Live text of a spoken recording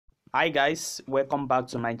Hi guys, welcome back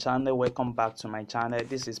to my channel.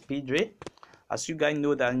 This is Pedro. As you guys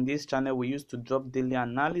know that in this channel we used to drop daily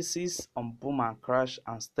analysis on boom and crash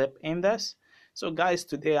and step index. So guys,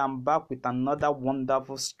 today I'm back with another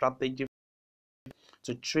wonderful strategy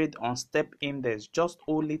to trade on step index, just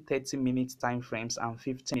only 30-minute time frames and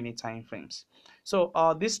 15-minute time frames. So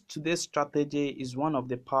this today's strategy is one of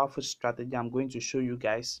the powerful strategy I'm going to show you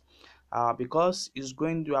guys, because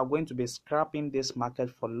you are going to be scrapping this market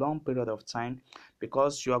for long period of time,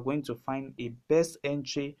 because you are going to find a best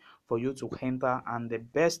entry for you to enter and the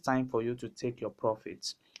best time for you to take your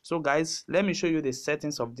profits. So guys, let me show you the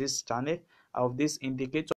settings of this channel, of this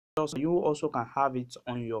indicator, so you also can have it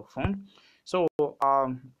on your phone. So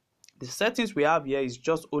the settings we have here is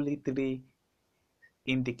just only three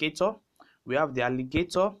indicator. We have the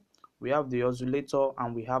alligator, we have the oscillator,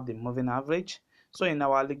 and we have the moving average. So in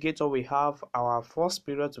our alligator, we have our first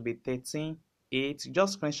period to be 13.8.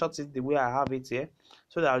 Just screenshot it the way I have it here,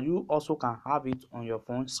 so that you also can have it on your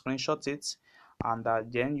phone. Screenshot it, and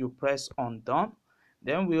then you press on done.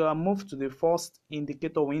 Then we will move to the first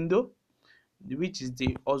indicator window, which is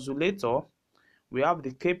the oscillator. We have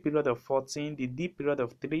the K period of 14, the D period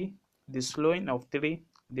of 3, the slowing of 3,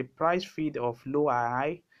 the price feed of low and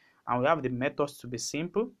high, and we have the methods to be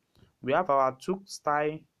simple. We have our two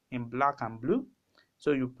style in black and blue,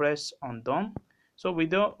 so you press on done. So we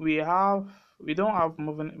have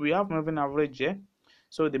moving average here.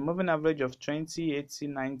 So the moving average of 20, 80,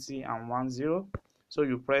 90, and 10. So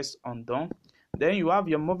you press on done. Then you have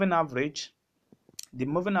your moving average, the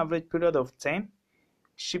moving average period of 10,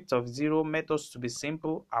 shift of 0, methods to be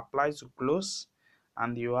simple, apply to close,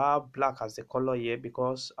 and you have black as the color here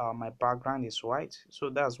because my background is white, so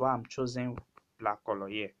that's why I'm choosing black color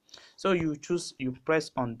here. So you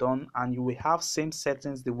press on done, and you will have same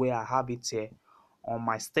settings the way I have it here on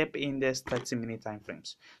my step index 30-minute time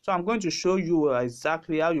frames. So I'm going to show you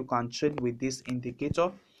exactly how you can trade with this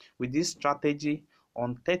indicator, with this strategy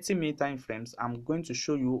on 30-minute time frames. I'm going to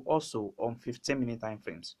show you also on 15-minute time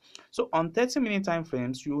frames. So on 30-minute time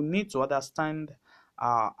frames, you need to understand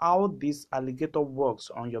how this alligator works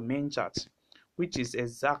on your main chart, which is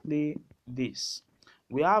exactly this.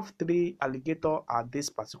 We have three alligator at this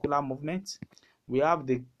particular movement. We have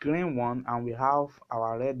the green one, and we have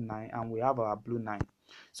our red line, and we have our blue line.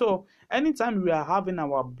 So anytime we are having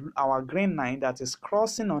our green line that is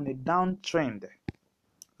crossing on a downtrend,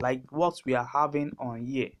 like what we are having on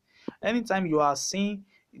here, anytime you are seeing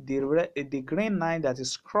the green line that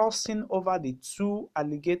is crossing over the two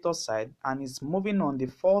alligator side and is moving on the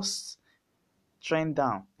first trend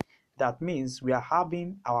down, that means we are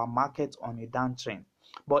having our market on a downtrend.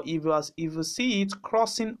 But if you see it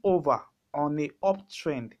crossing over on a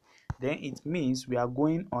uptrend, then it means we are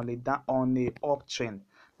going on a uptrend.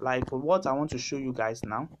 Like what I want to show you guys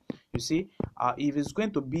now. You see, if it's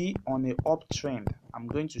going to be on a uptrend, I'm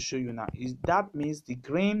going to show you now. That means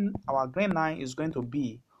our green line is going to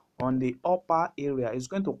be on the upper area. It's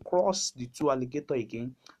going to cross the two alligator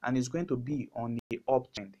again, and it's going to be on the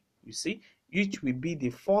uptrend. You see, which will be the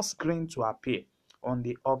first green to appear on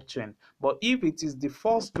the uptrend. But if it is the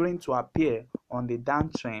first green to appear on the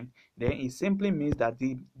downtrend, then it simply means that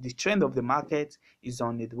the trend of the market is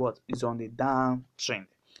on the downtrend.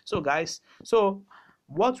 So guys,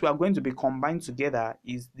 what we are going to be combined together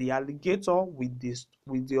is the alligator with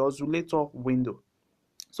the oscillator window.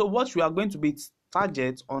 So what we are going to be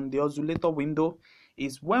target on the oscillator window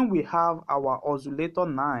is when we have our oscillator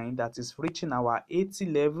 9 that is reaching our 80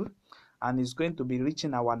 level and is going to be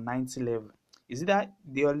reaching our 90 level. Is it that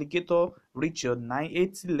the alligator reach your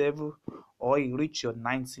 980 level or it reach your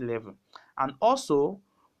 90 level? And also,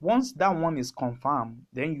 once that one is confirmed,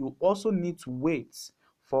 then you also need to wait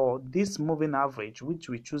for this moving average, which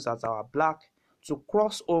we choose as our black, to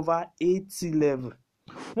cross over 80 level.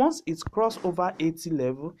 Once it's crossed over 80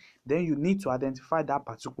 level, then you need to identify that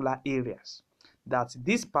particular areas. That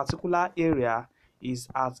this particular area is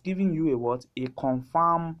as giving you a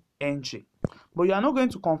confirm entry. But you are not going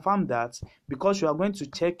to confirm that, because you are going to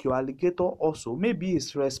check your alligator also. Maybe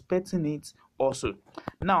it's respecting it also.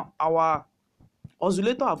 Now, our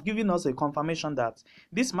oscillator have given us a confirmation that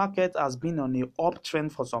this market has been on a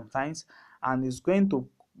uptrend for some times and is going to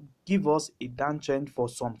give us a downtrend for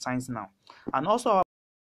some times now. And also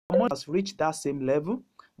our has reached that same level,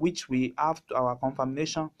 which we have to our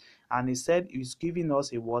confirmation, and it said it's giving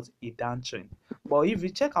us a downtrend. But if we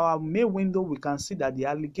check our main window, we can see that the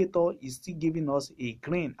alligator is still giving us a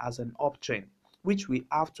green as an uptrend, which we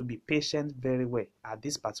have to be patient very well at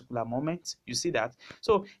this particular moment. You see that?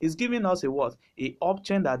 So it's giving us a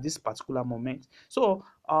uptrend at this particular moment. So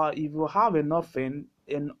if you have enough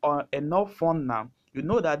fun now, you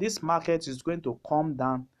know that this market is going to come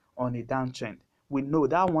down on a downtrend. We know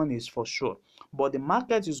that one is for sure. But the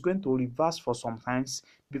market is going to reverse for some times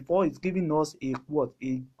before it's giving us a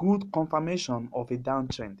good confirmation of a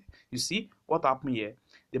downtrend. You see what happened here?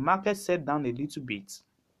 The market set down a little bit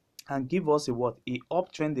and give us a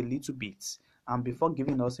uptrend a little bit, and before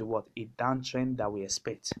giving us a downtrend that we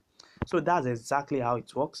expect. So that's exactly how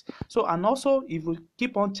it works. So, and also if we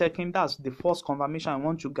keep on checking, that's the first confirmation I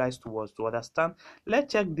want you guys to understand.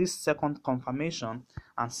 Let's check this second confirmation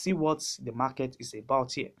and see what the market is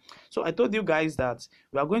about here. So I told you guys that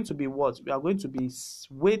we are going to be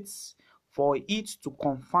wait for it to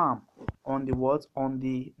confirm on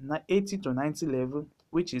the 80 to 90 level,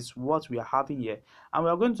 which is what we are having here, and we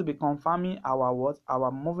are going to be confirming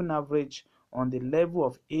our moving average on the level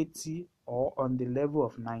of 80 or on the level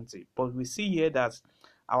of 90. But we see here that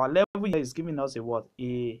our level here is giving us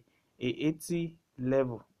a 80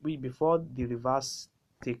 level before the reverse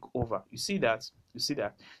take over. You see that?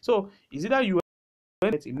 So is either you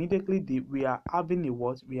immediately we are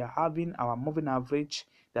having our moving average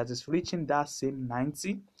that is reaching that same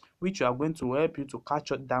 90, which are going to help you to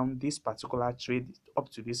catch down this particular trade up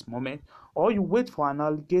to this moment, or you wait for an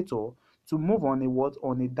alligator to move on a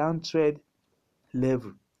downtrend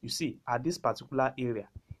level. You see, at this particular area,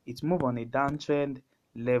 it move on a downtrend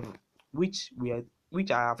level, which I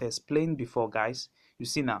have explained before, guys. You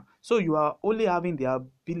see now, so you are only having the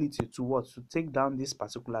ability to take down this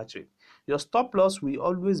particular trade. Your stop loss will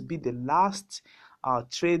always be the last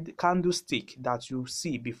trade candlestick that you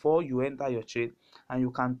see before you enter your trade, and you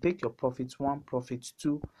can take your profit 1, profit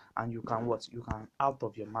 2, and you can out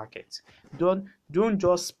of your market. Don't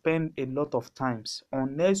just spend a lot of times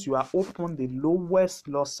unless you are open the lowest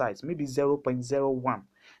loss size, maybe 0.01.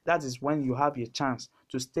 That is when you have a chance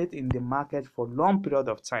to stay in the market for long period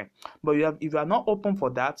of time. But if you are not open for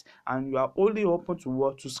that, and you are only open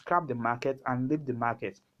to scrap the market and leave the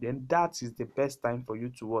market, then that is the best time for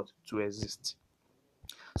you to exist.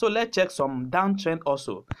 So let's check some downtrend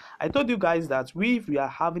also. I told you guys that if we are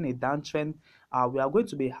having a downtrend, we are going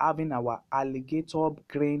to be having our alligator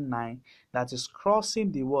green line that is crossing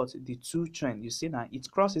the 2 trend. You see now, it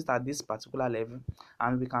crosses at this particular level,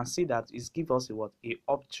 and we can see that it gives us a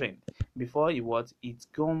uptrend before it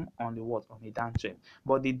come on a downtrend.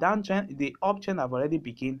 But the uptrend have already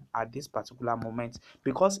begin at this particular moment,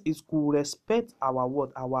 because it could respect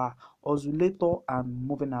our oscillator and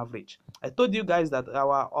moving average. I told you guys that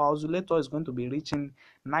our oscillator is going to be reaching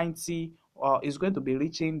 90, or is going to be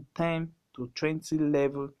reaching 10 to 20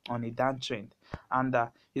 level on a downtrend, and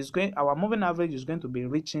our moving average is going to be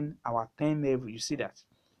reaching our 10 level. You see that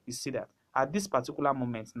at this particular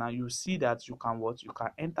moment. Now you see that you can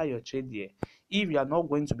enter your trade here if you are not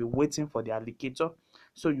going to be waiting for the alligator.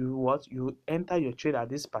 So you enter your trade at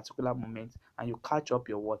this particular moment, and you catch up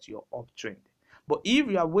your uptrend. But if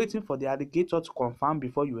you are waiting for the alligator to confirm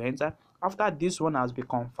before you enter, after this one has been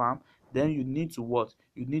confirmed, then you need to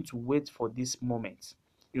wait for this moment.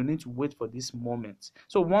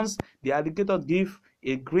 So once the alligator give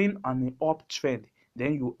a green and an uptrend,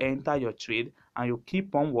 then you enter your trade, and you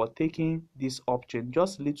keep on taking this uptrend,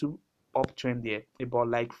 just little uptrend there, about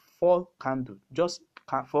like 4 candle, just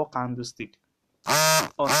 4 candlestick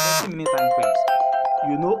on 30-minute time frames.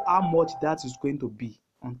 You know how much that is going to be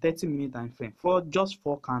on 30-minute time frame for just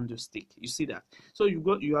 4 candlestick. You see that? So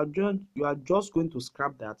you are just going to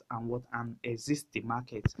scrap that and exist the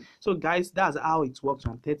market. So guys, that's how it works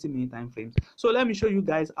on 30-minute time frames. So let me show you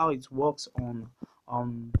guys how it works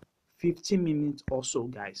on 15 minutes or so,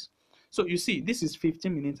 guys. So you see, this is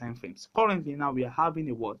 15-minute time frames. Currently now we are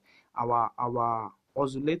having our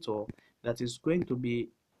oscillator that is going to be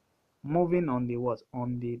moving on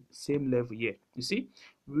the same level here. You see,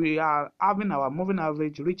 we are having our moving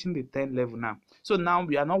average reaching the 10 level now. So now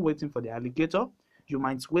we are not waiting for the alligator. You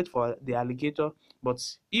might wait for the alligator, but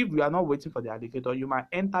if you are not waiting for the alligator, you might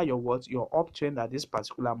enter your uptrend at this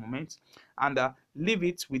particular moment, and leave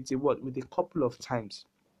it with a couple of times.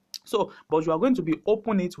 So, but you are going to be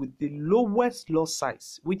open it with the lowest loss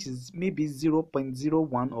size, which is maybe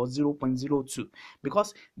 0.01 or 0.02,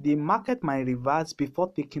 because the market might reverse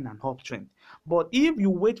before taking an uptrend. But if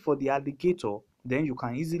you wait for the alligator, then you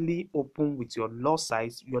can easily open with your loss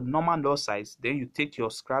size, your normal loss size. Then you take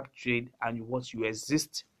your scrap trade, and you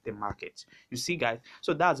exist the market. You see, guys,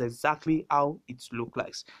 so that's exactly how it looks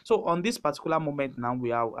like. So on this particular moment now,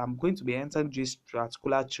 I'm going to be entering this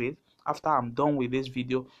particular trade after I'm done with this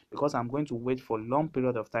video, because I'm going to wait for a long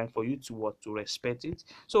period of time for you to respect it.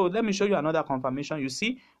 So let me show you another confirmation. You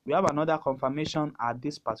see, we have another confirmation at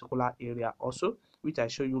this particular area also, which I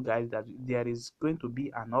show you guys that there is going to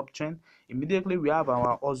be an uptrend. Immediately we have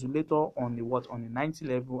our oscillator on the what, on the 90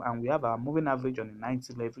 level, and we have our moving average on the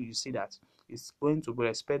 90 level. You see that it's going to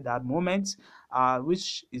respect that moment,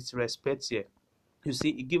 which is respect here. You see,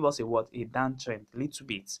 it give us a what, a downtrend little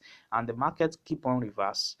bit, and the market keep on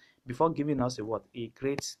reverse before giving us a what, a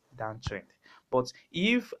great downtrend. But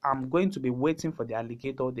if I'm going to be waiting for the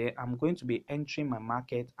alligator, then I'm going to be entering my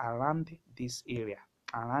market around this area,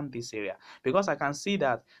 because I can see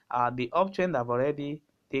that the uptrend have already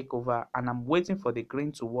take over, and I'm waiting for the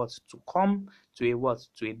green to what, to come to a what,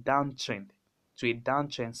 to a downtrend,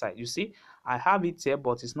 side. You see, I have it here,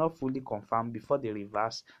 but it's not fully confirmed before the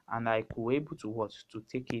reverse, and I could able to what, to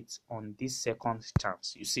take it on this second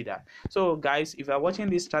chance. You see that? So guys, if you are watching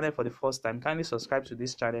this channel for the first time, kindly subscribe to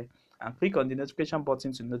this channel and click on the notification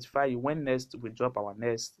button to notify you when next we drop our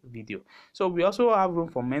next video. So we also have room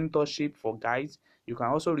for mentorship for guys. You can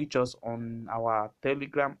also reach us on our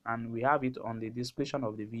Telegram, and we have it on the description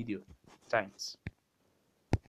of the video. Thanks.